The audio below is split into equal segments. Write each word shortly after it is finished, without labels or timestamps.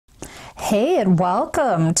Hey, and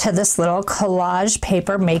welcome to this little collage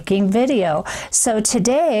paper making video. So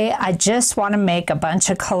today I just want to make a bunch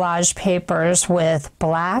of collage papers with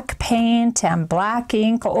black paint and black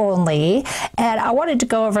ink only, and I wanted to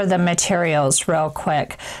go over the materials real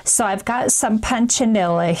quick. So I've got some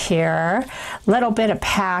punchinella here, a little bit of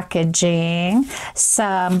packaging,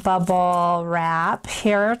 some bubble wrap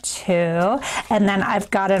here too, and then I've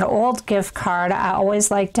got an old gift card. I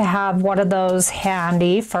always like to have one of those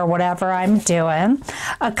handy for whatever I'm doing.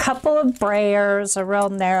 A couple of brayers, a real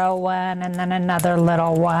narrow one, and then another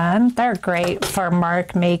little one. They're great for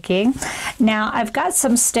mark making. Now I've got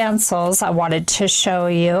some stencils I wanted to show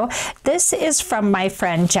you. This is from my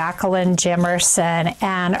friend Jacqueline Jimerson,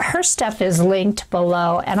 and her stuff is linked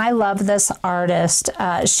below, and I love this artist.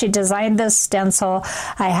 She designed this stencil.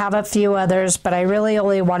 I have a few others, but I really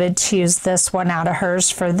only wanted to use this one out of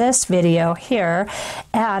hers for this video here.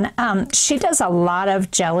 And she does a lot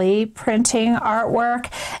of jelly printing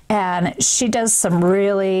artwork, and she does some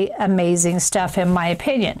really amazing stuff in my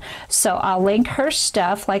opinion. So I'll link her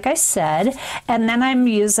stuff like I said, and then I'm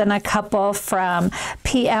using a couple from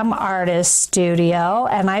PM Artist Studio,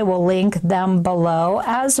 and I will link them below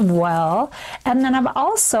as well. And then I've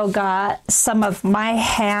also got some of my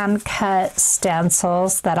hand cut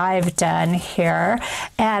stencils that I've done here,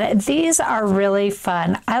 and these are really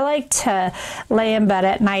fun. I like to lay in bed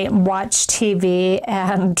at night and watch TV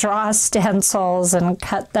and draw stencils and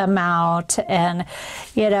cut them out, and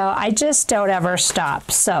you know, I just don't ever stop.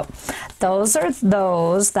 So those are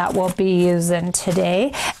those that we'll be using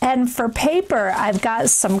today. And for paper, I've got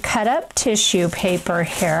some cut up tissue paper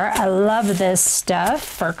here. I love this stuff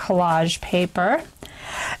for collage paper.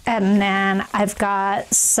 And then I've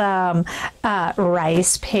got some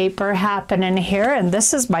rice paper happening here, and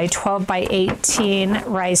this is my 12 by 18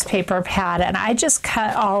 rice paper pad, and I just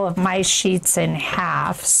cut all of my sheets in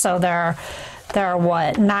half, so they're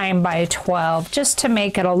what, 9 by 12, just to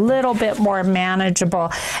make it a little bit more manageable.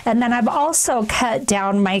 And then I've also cut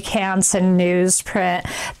down my Canson newsprint.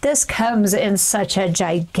 This comes in such a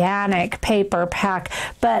gigantic paper pack,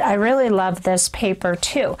 but I really love this paper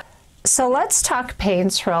too. So let's talk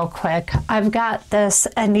paints real quick. I've got this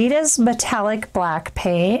Anita's metallic black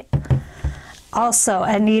paint, also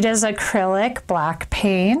Anita's acrylic black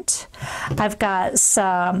paint. I've got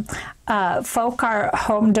some folk art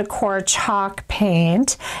home decor chalk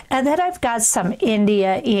paint, and then I've got some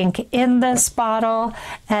India ink in this bottle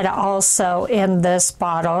and also in this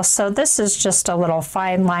bottle. So this is just a little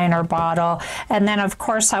fine liner bottle, and then of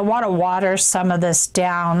course I want to water some of this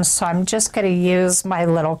down, so I'm just going to use my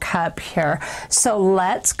little cup here. So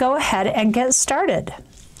let's go ahead and get started.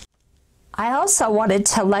 I also wanted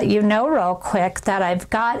to let you know real quick that I've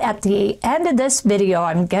got, at the end of this video,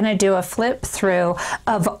 I'm going to do a flip through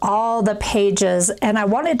of all the pages, and I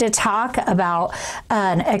wanted to talk about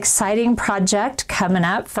an exciting project coming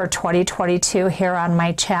up for 2022 here on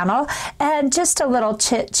my channel, and just a little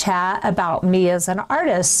chit chat about me as an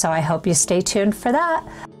artist, so I hope you stay tuned for that.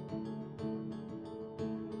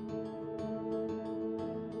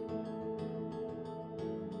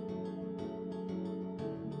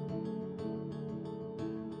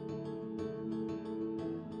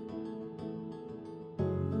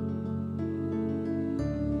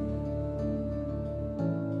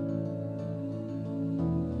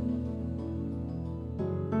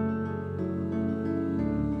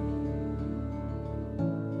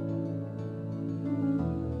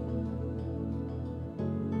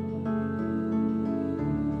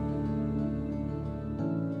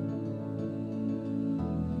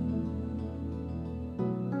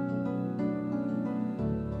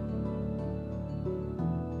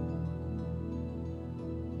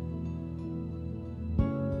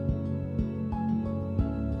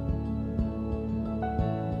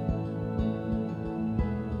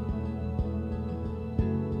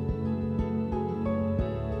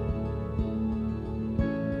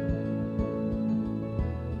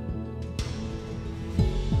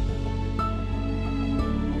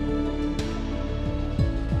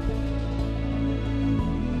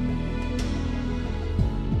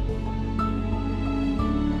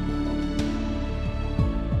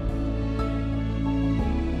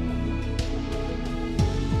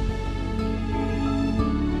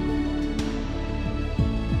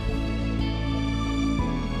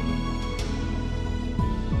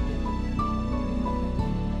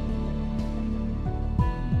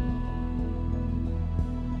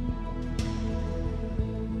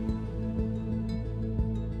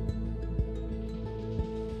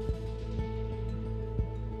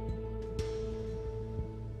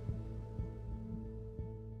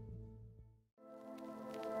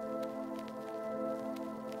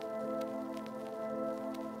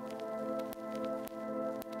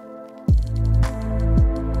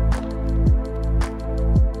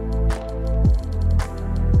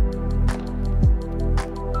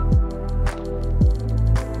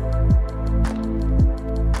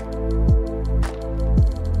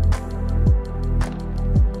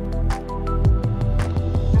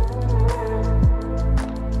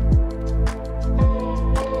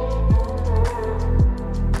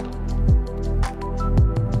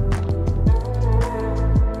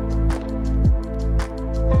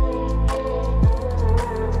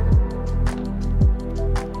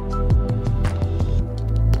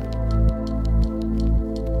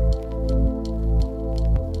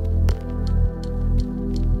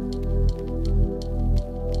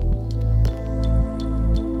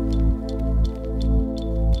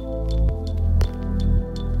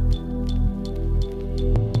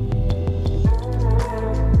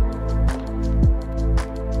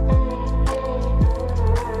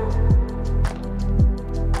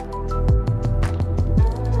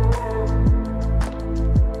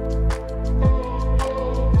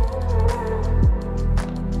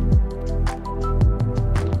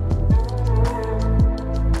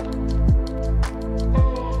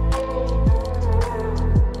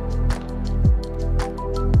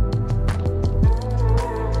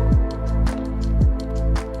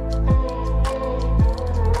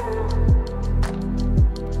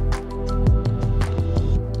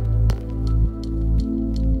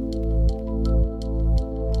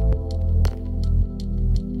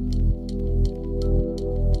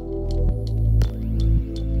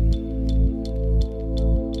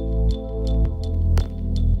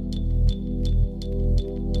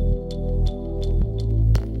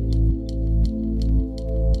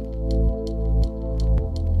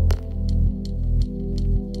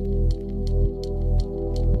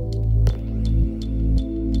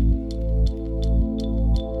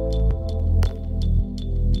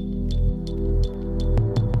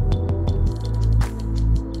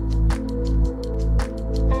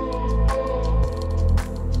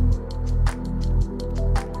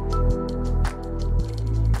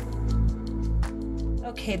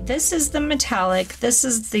 Okay, this is the metallic, this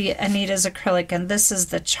is the Anita's acrylic, and this is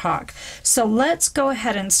the chalk. So let's go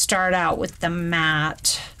ahead and start out with the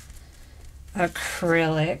matte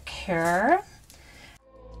acrylic here.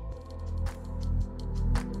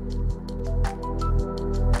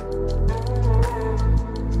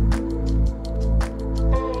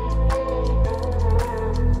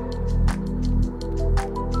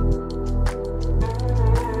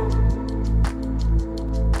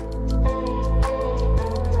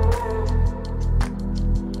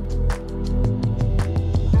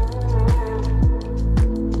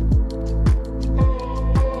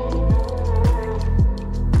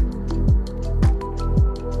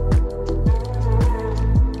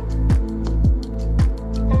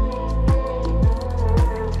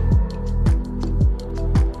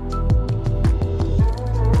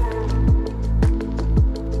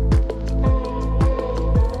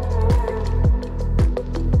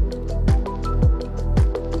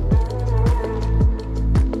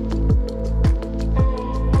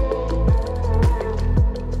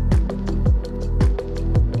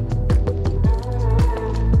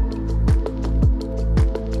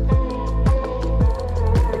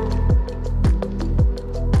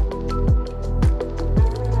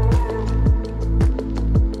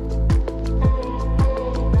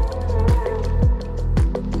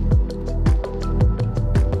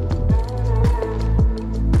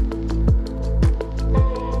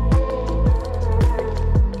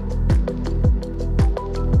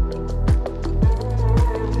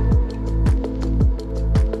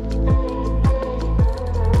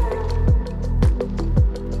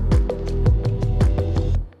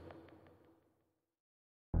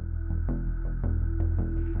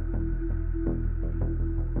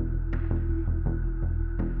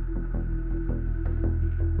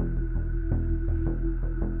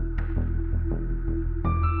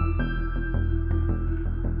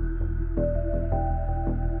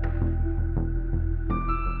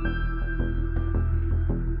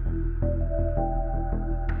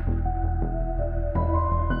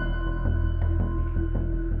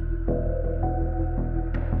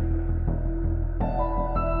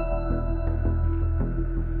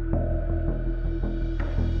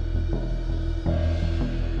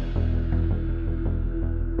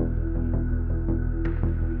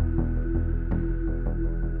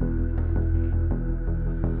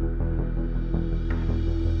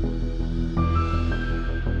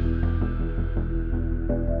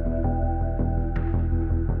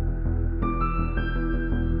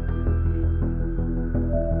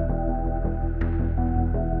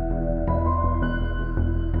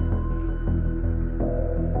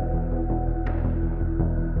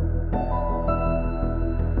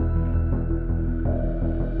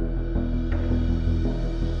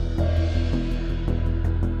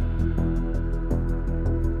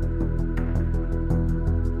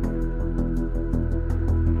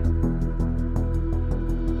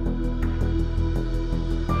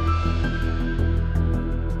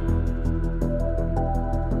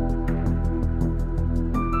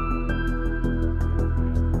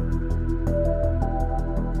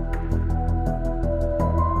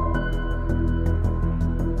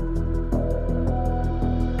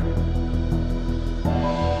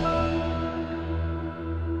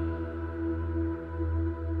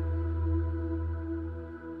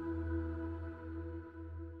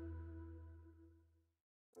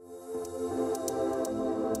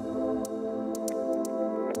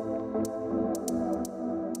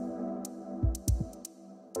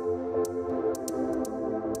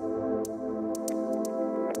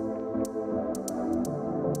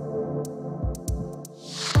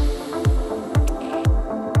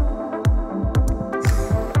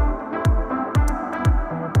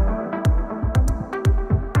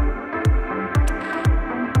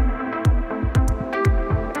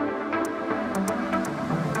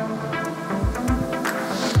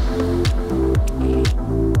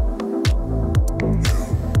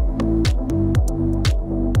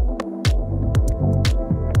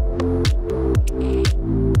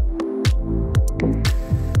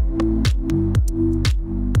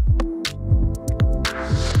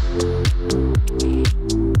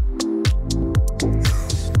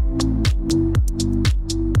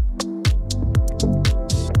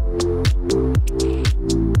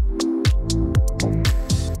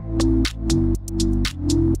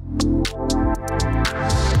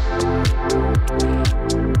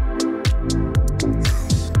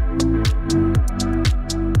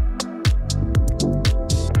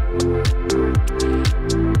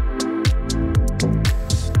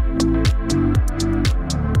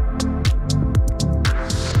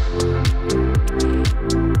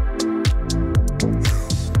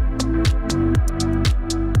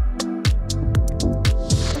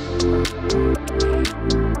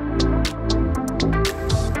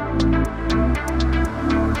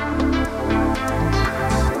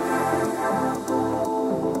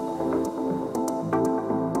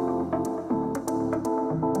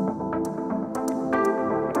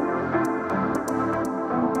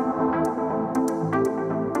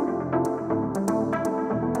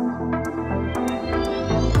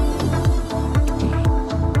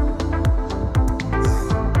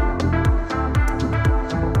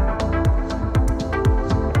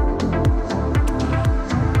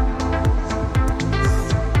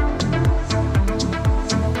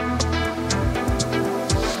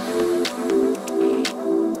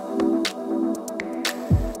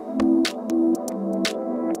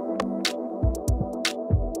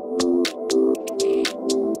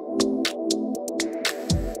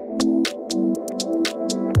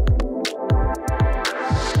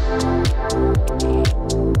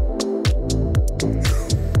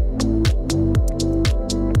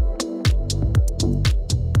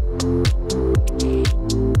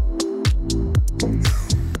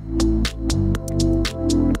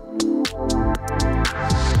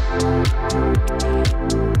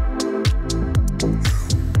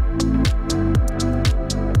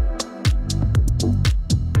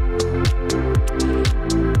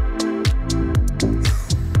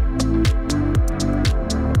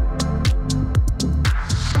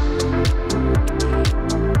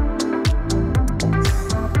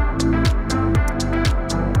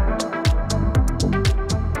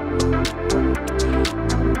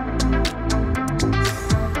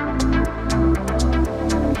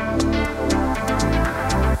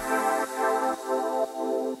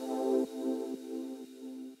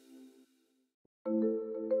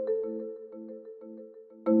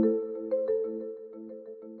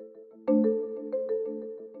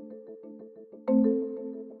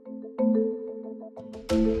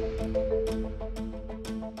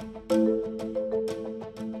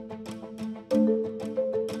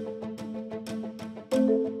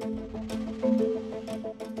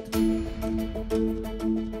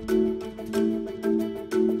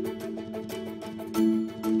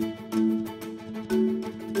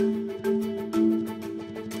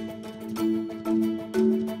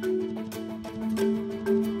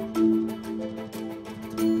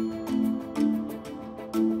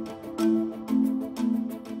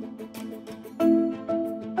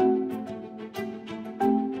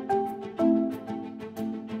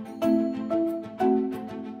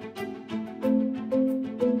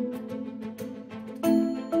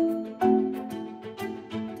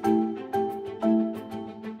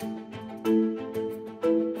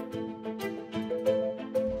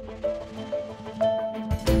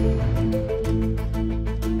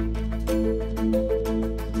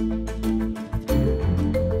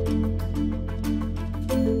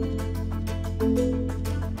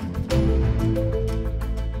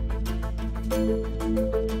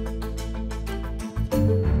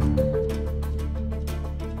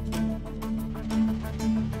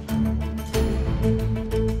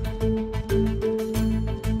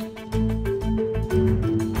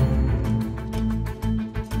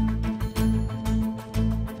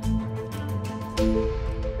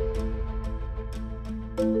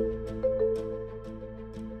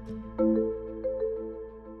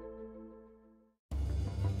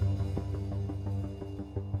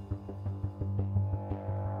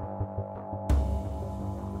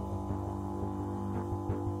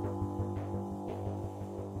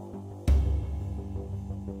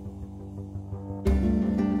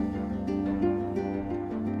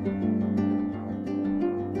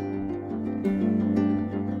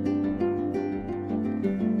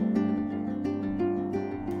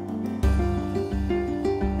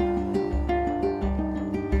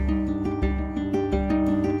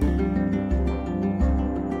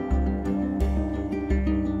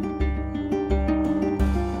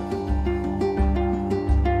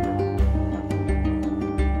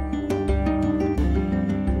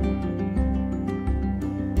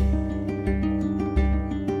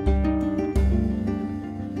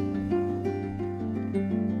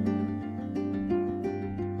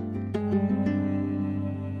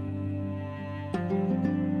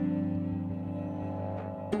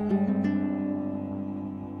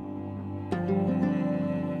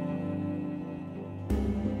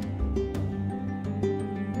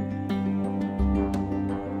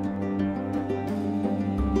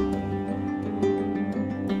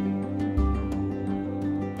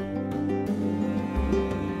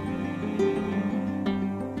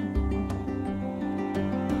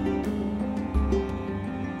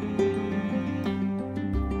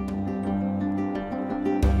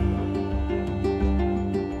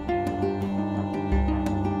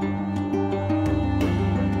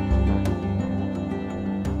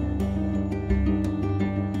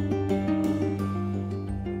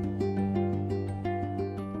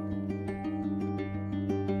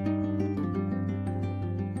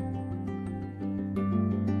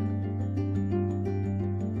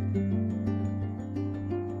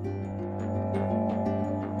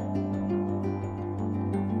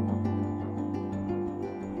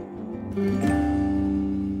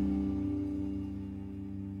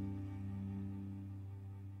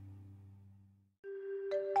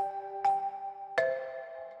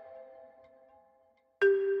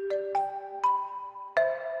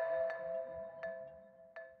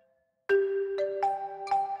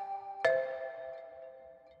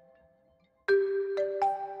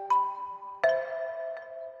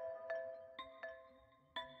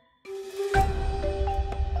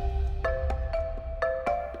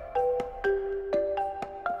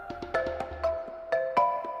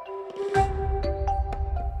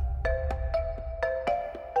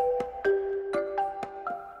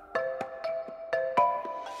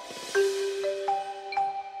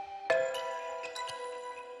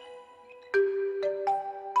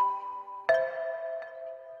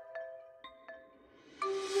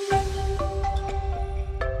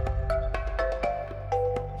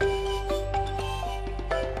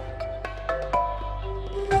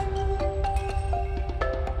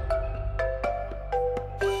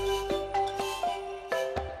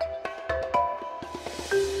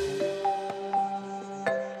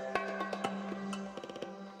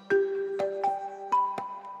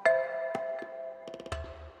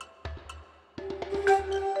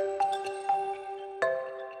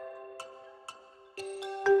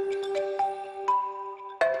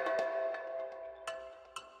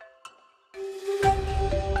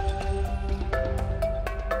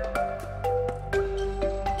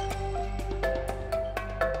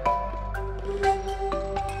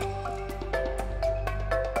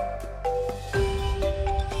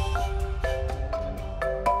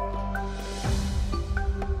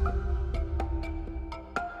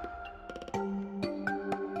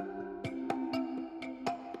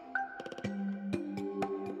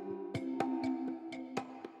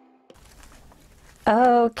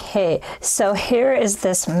 Okay, so here is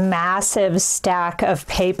this massive stack of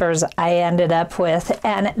papers I ended up with,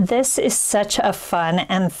 and this is such a fun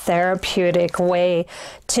and therapeutic way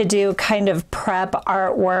to do kind of prep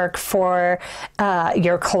artwork for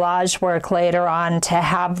your collage work later on, to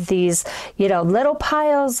have these, you know, little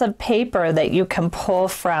piles of paper that you can pull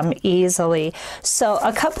from easily. So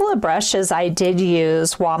a couple of brushes I did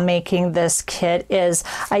use while making this kit is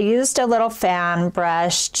I used a little fan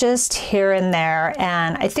brush just here and there,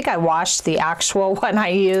 and I think I washed the actual one I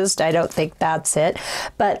used. I don't think that's it,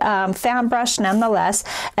 but fan brush nonetheless.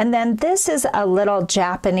 And then this is a little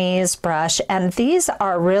Japanese brush, and these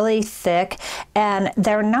are really thick, and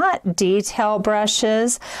they're not detail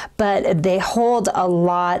brushes, but they hold a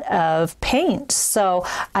lot of paint. So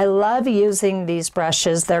I love using these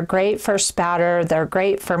brushes. They're great for spatter. They're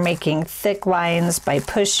great for making thick lines by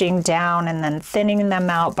pushing down and then thinning them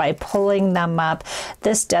out by pulling them up.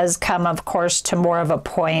 This does come, of course, to more of a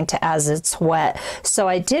point as it's wet. So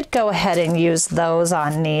I did go ahead and use those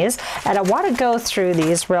on these, and I want to go through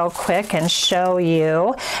these real quick and show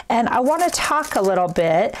you, and I want to talk a little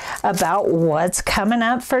bit about what's coming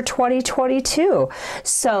up for 2022.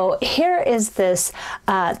 So here is this,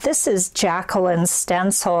 this is Jacqueline's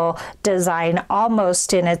stencil design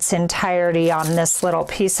almost in its entirety on this little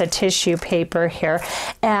piece of tissue paper here,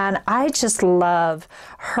 and I just love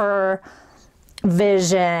her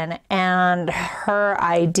vision and her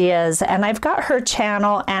ideas, and I've got her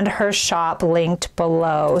channel and her shop linked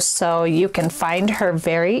below, so you can find her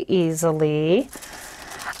very easily.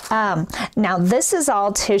 Now this is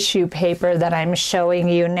all tissue paper that I'm showing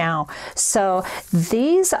you now. So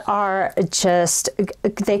these are just,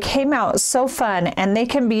 they came out so fun, and they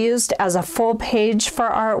can be used as a full page for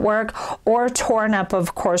artwork or torn up,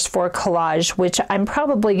 of course, for collage, which I'm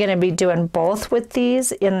probably going to be doing both with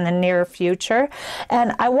these in the near future.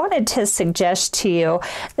 And I wanted to suggest to you,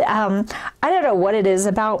 I don't know what it is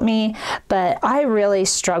about me, but I really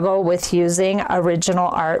struggle with using original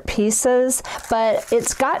art pieces, but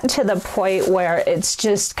it's gotten to the point where it's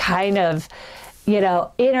just kind of, you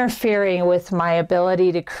know, interfering with my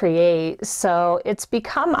ability to create. So it's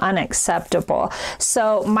become unacceptable.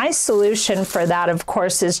 So my solution for that, of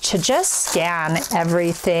course, is to just scan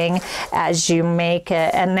everything as you make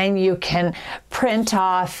it, and then you can print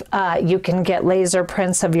off, you can get laser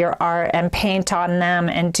prints of your art and paint on them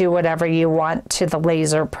and do whatever you want to the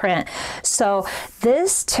laser print. So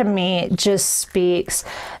this to me just speaks,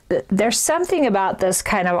 there's something about this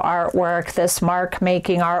kind of artwork, this mark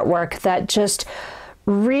making artwork, that just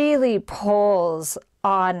really pulls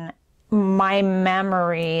on my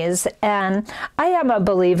memories. And I am a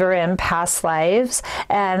believer in past lives,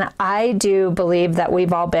 and I do believe that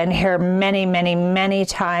we've all been here many, many, many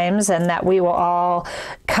times, and that we will all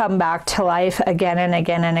come back to life again and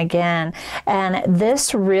again and again. And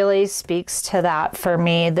this really speaks to that for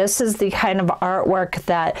me. This is the kind of artwork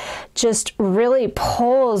that just really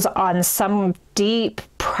pulls on some deep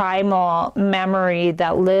primal memory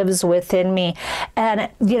that lives within me. And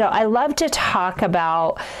you know, I love to talk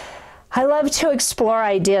about, I love to explore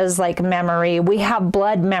ideas like memory. We have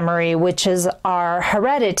blood memory, which is our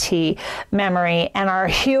heredity memory, and our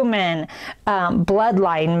human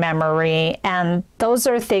bloodline memory. And those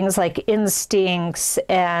are things like instincts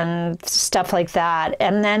and stuff like that.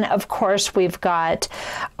 And then, of course, we've got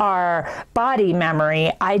our body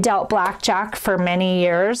memory. I dealt blackjack for many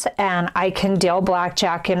years, and I can deal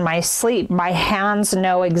blackjack in my sleep. My hands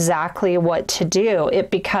know exactly what to do.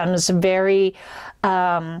 It becomes very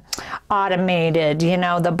automated, you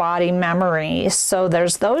know, the body memory. So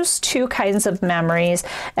there's those two kinds of memories,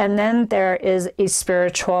 and then there is a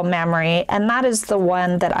spiritual memory, and that is the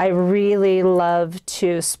one that I really love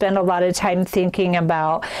to spend a lot of time thinking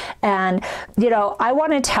about. And you know, I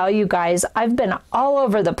want to tell you guys, I've been all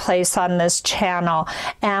over the place on this channel,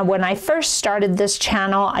 and when I first started this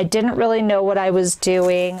channel, I didn't really know what I was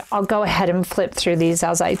doing. I'll go ahead and flip through these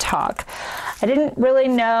as I talk. I didn't really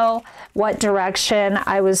know what direction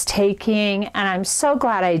I was taking, and I'm so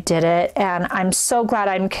glad I did it, and I'm so glad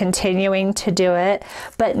I'm continuing to do it.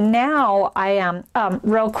 But now I am,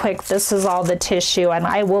 real quick, this is all the tissue, and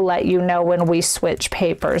I will let you know when we switch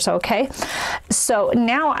papers, okay? So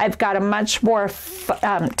now I've got a much more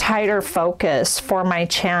tighter focus for my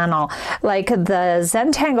channel. Like the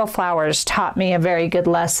Zentangle flowers taught me a very good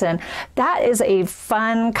lesson. That is a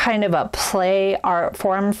fun kind of a play art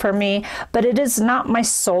form for me, but it is not my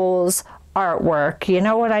soul's artwork. You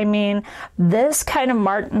know what I mean? This kind of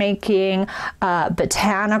mark making,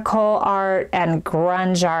 botanical art and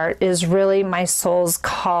grunge art is really my soul's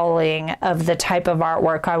calling of the type of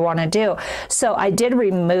artwork I want to do. So I did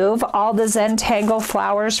remove all the Zentangle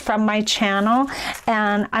flowers from my channel,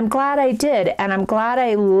 and I'm glad I did, and I'm glad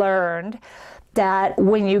I learned that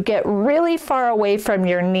when you get really far away from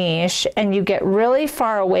your niche and you get really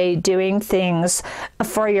far away doing things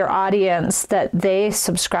for your audience that they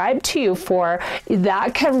subscribe to you for,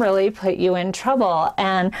 that can really put you in trouble.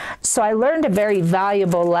 And so I learned a very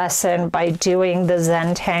valuable lesson by doing the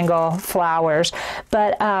Zentangle flowers.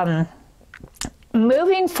 But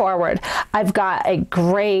moving forward, I've got a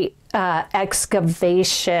great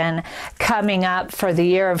excavation coming up for the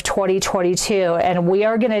year of 2022, and we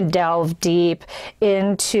are going to delve deep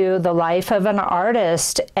into the life of an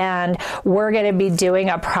artist, and we're going to be doing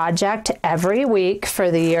a project every week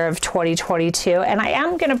for the year of 2022, and I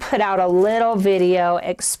am going to put out a little video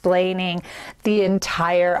explaining the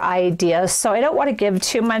entire idea. So I don't want to give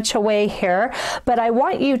too much away here, but I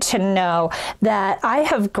want you to know that I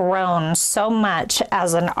have grown so much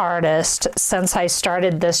as an artist since I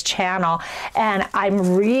started this channel, and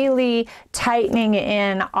I'm really tightening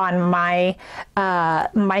in on my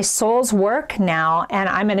my soul's work now, and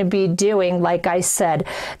I'm going to be doing, like I said,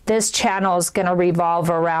 this channel is going to revolve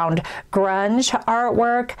around grunge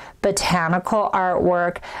artwork, botanical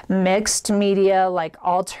artwork, mixed media like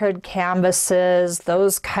altered canvases,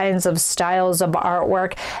 those kinds of styles of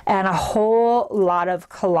artwork, and a whole lot of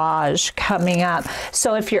collage coming up.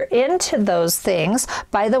 So if you're into those things,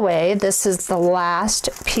 by the way, this is the last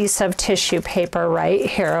piece of tissue paper right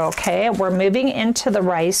here, okay? We're moving into the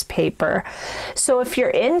rice paper. So if you're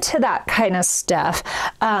into that kind of stuff,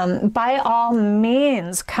 by all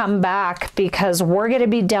means come back, because we're going to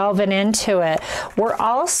be delving into it.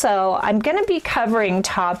 I'm going to be covering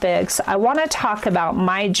topics. I want to talk about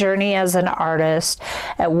my journey as an artist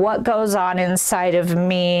and what goes on inside of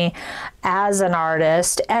me as an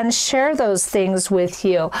artist, and share those things with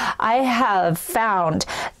you. I have found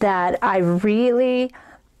that I really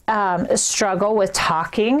struggle with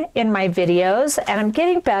talking in my videos, and I'm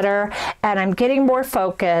getting better and I'm getting more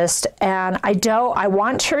focused, and I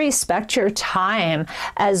want to respect your time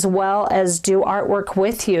as well as do artwork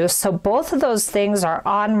with you. So both of those things are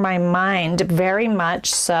on my mind, very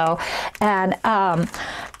much so, and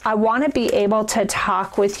I want to be able to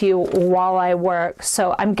talk with you while I work.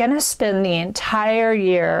 So I'm going to spend the entire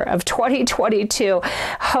year of 2022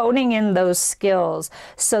 honing in those skills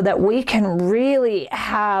so that we can really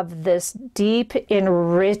have this deep,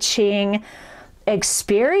 enriching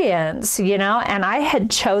experience, you know. And I had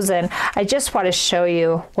chosen, I just want to show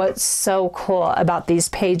you what's so cool about these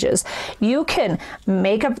pages. You can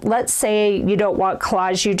make up, let's say you don't want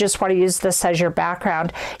collage, you just want to use this as your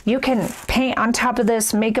background. You can paint on top of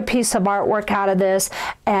this, make a piece of artwork out of this,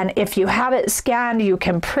 and if you have it scanned, you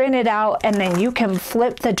can print it out, and then you can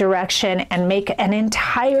flip the direction and make an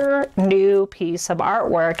entire new piece of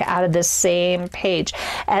artwork out of the same page.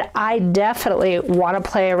 And I definitely want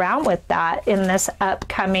to play around with that in this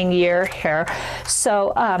upcoming year here.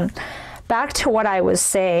 So back to what I was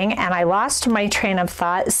saying, and I lost my train of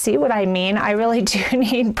thought. See what I mean? I really do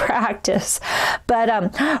need practice.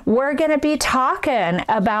 But we're going to be talking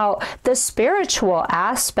about the spiritual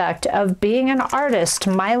aspect of being an artist.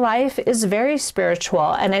 My life is very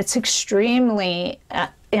spiritual, and it's extremely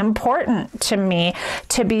important to me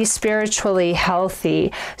to be spiritually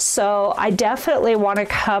healthy. So I definitely want to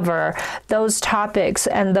cover those topics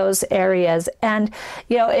and those areas. And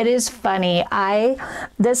you know, it is funny,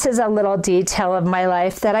 this is a little detail of my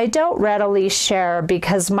life that I don't readily share,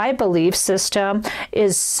 because my belief system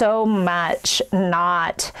is so much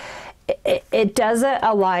not, it doesn't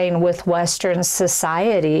align with Western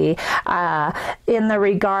society in the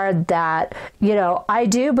regard that, you know, I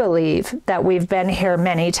do believe that we've been here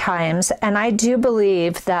many times, and I do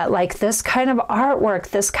believe that, like, this kind of artwork,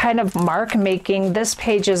 this kind of mark making, this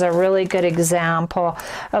page is a really good example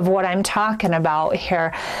of what I'm talking about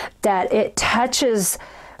here, that it touches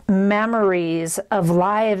memories of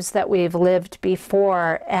lives that we've lived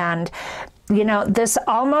before. And you know, this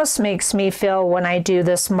almost makes me feel, when I do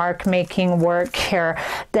this mark making work here,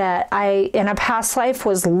 that I, in a past life,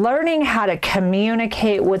 was learning how to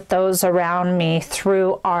communicate with those around me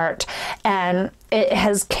through art. And it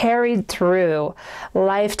has carried through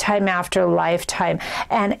lifetime after lifetime.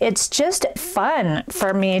 And it's just fun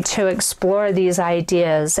for me to explore these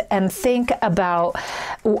ideas and think about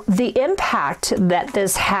the impact that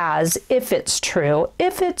this has, if it's true,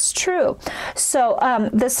 So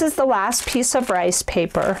this is the last piece of rice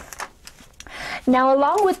paper. Now,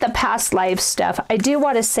 along with the past life stuff, I do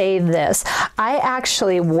want to say this. I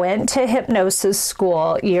actually went to hypnosis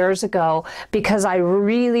school years ago because I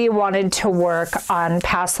really wanted to work on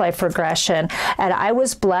past life regression. And I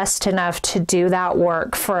was blessed enough to do that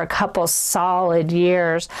work for a couple solid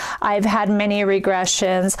years. I've had many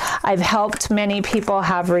regressions. I've helped many people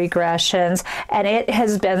have regressions. And it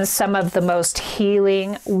has been some of the most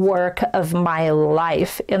healing work of my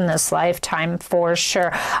life in this lifetime, for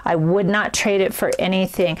sure. I would not trade it for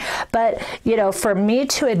anything. But, you know, for me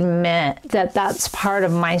to admit that that's part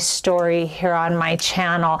of my story here on my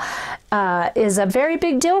channel is a very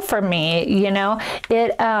big deal for me. You know,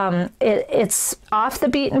 it's off the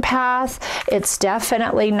beaten path. It's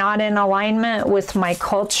definitely not in alignment with my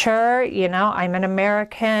culture. You know, I'm an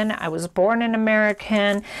American. I was born an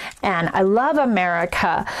American, and I love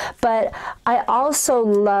America, but I also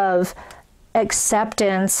love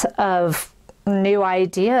acceptance of new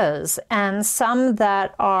ideas, and some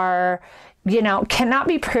that are, you know, cannot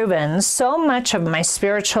be proven. So much of my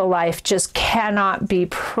spiritual life just cannot be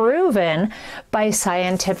proven by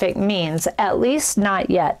scientific means, at least not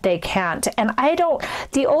yet. They can't. And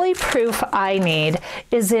the only proof I need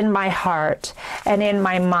is in my heart and in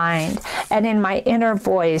my mind and in my inner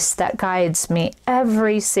voice that guides me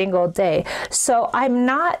every single day. So I'm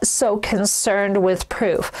not so concerned with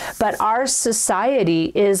proof, but our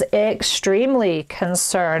society is extremely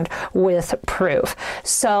concerned with proof.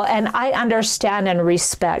 So, and I understand and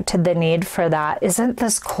respect the need for that. Isn't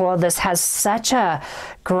this cool? This has such a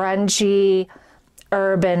grungy,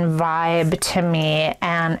 urban vibe to me,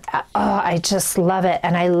 and I just love it.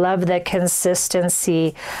 And I love the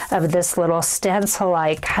consistency of this little stencil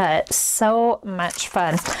I cut. So much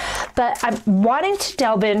fun. But I'm wanting to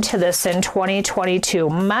delve into this in 2022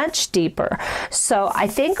 much deeper. So I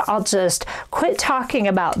think I'll just quit talking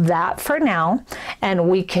about that for now, and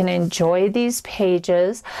we can enjoy these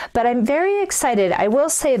pages. But I'm very excited. I will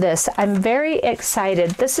say this. I'm very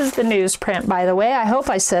excited. This is the newsprint, by the way. I hope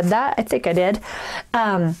I said that. I think I did.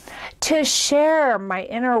 To share my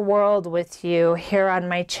inner world with you here on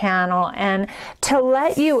my channel, and to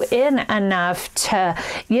let you in enough to,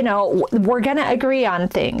 you know, we're going to agree on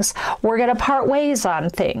things. We're going to part ways on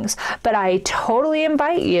things. But I totally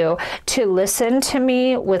invite you to listen to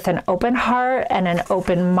me with an open heart and an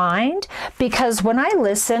open mind, because when I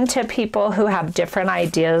listen to people who have different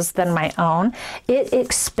ideas than my own, it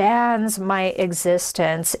expands my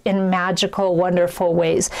existence in magical, wonderful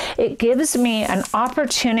ways. It gives me an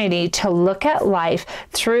opportunity to look at life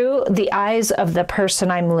through the eyes of the person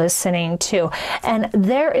I'm listening to. And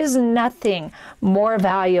there is nothing more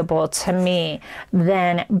valuable to me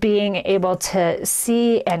than being able to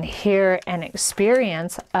see and hear and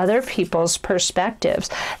experience other people's perspectives.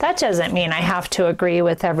 That doesn't mean I have to agree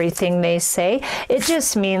with everything they say. It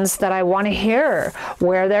just means that I want to hear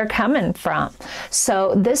where they're coming from.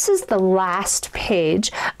 So this is the last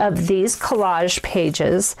page of these collage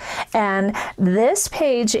pages, and this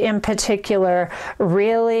page in particular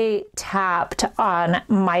really tapped on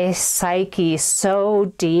my psyche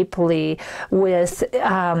so deeply with,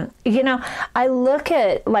 you know, I look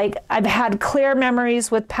at, like, I've had clear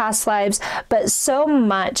memories with past lives, but so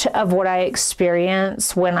much of what I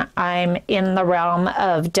experience when I'm in the realm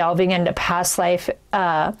of delving into past life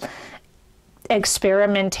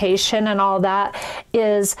experimentation and all that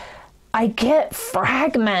is I get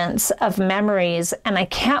fragments of memories, and I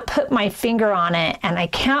can't put my finger on it, and I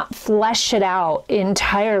can't flesh it out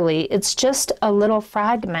entirely. It's just a little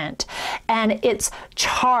fragment, and it's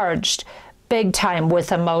charged big time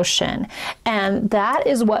with emotion. And that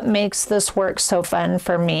is what makes this work so fun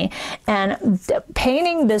for me. And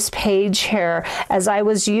painting this page here, as I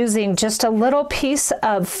was using just a little piece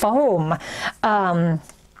of foam,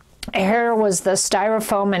 here was the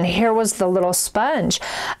styrofoam and here was the little sponge,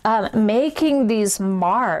 making these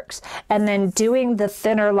marks and then doing the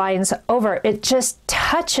thinner lines over, it just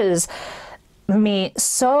touches me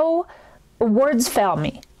so, words fail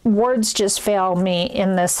me. Words just fail me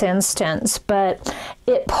in this instance, but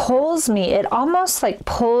it pulls me, it almost like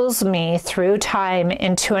pulls me through time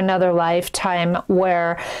into another lifetime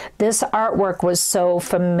where this artwork was so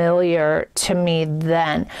familiar to me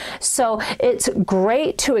then. So it's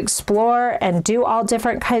great to explore and do all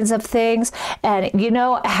different kinds of things. And you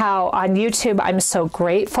know how on YouTube, I'm so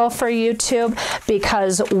grateful for YouTube,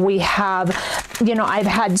 because we have, you know, I've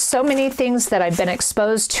had so many things that I've been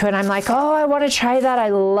exposed to, and I'm like, oh, I want to try that. I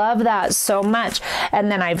love that so much.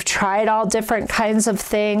 And then I've tried all different kinds of of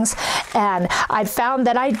things, and I found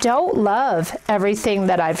that I don't love everything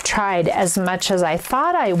that I've tried as much as I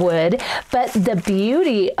thought I would, but the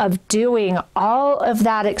beauty of doing all of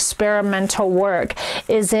that experimental work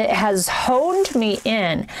is it has honed me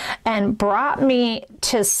in and brought me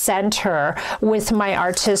to center with my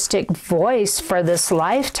artistic voice for this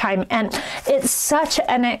lifetime. And it's such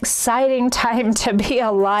an exciting time to be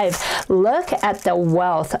alive. Look at the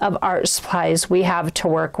wealth of art supplies we have to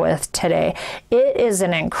work with today. It is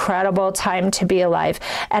an incredible time to be alive.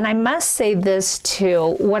 And I must say this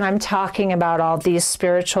too, when I'm talking about all these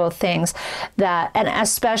spiritual things, that, and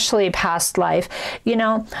especially past life, you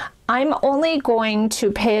know, I'm only going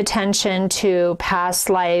to pay attention to past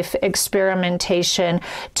life experimentation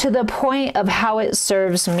to the point of how it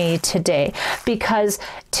serves me today, because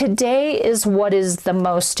today is what is the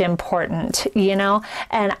most important, you know.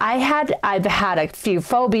 And I've had a few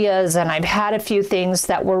phobias, and I've had a few things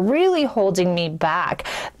that were really holding me back,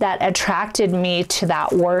 that attracted me to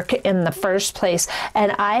that work in the first place.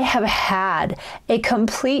 And I have had a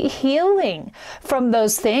complete healing from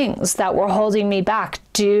those things that were holding me back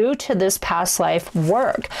due to this past life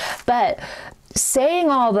work. But saying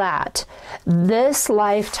all that, this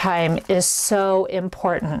lifetime is so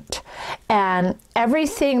important, and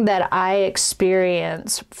everything that I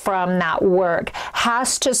experience from that work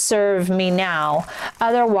has to serve me now.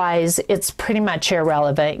 Otherwise, it's pretty much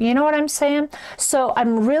irrelevant. You know what I'm saying? So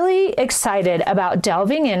I'm really excited about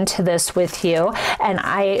delving into this with you, and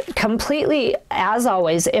I completely, as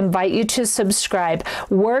always, invite you to subscribe.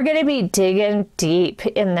 We're going to be digging deep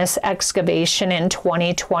in this excavation in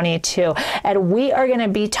 2022, and we are going to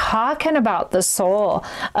be talking about the soul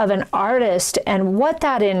of an artist and what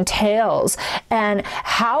that entails, and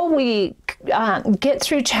how we get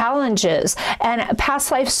through challenges. And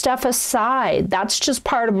past life stuff aside, that's just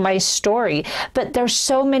part of my story, but there's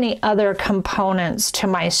so many other components to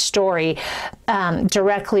my story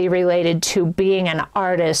directly related to being an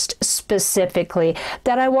artist specifically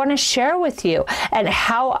that I want to share with you, and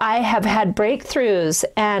how I have had breakthroughs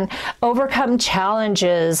and overcome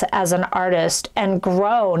challenges as an artist and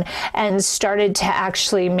grown and started to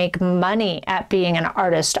actually make money at being an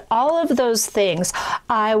artist. All of those things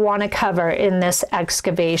I want to cover in this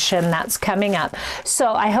excavation that's coming up.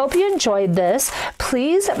 So I hope you enjoyed this.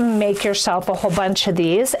 Please make yourself a whole bunch of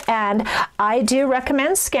these, and I do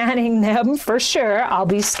recommend scanning them for sure. I'll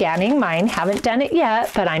be scanning mine. Haven't done it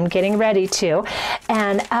yet, but I'm getting ready to.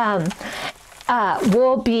 And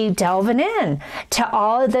we'll be delving in to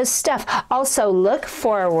all of this stuff. Also, look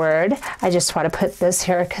forward. I just want to put this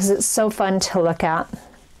here because it's so fun to look at.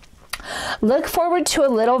 Look forward to a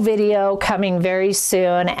little video coming very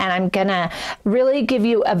soon, and I'm gonna really give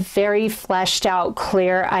you a very fleshed out,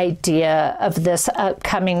 clear idea of this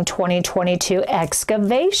upcoming 2022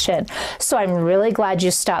 excavation. So I'm really glad you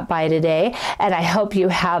stopped by today, and I hope you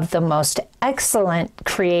have the most excellent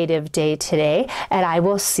creative day today, and I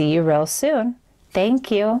will see you real soon. Thank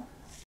you.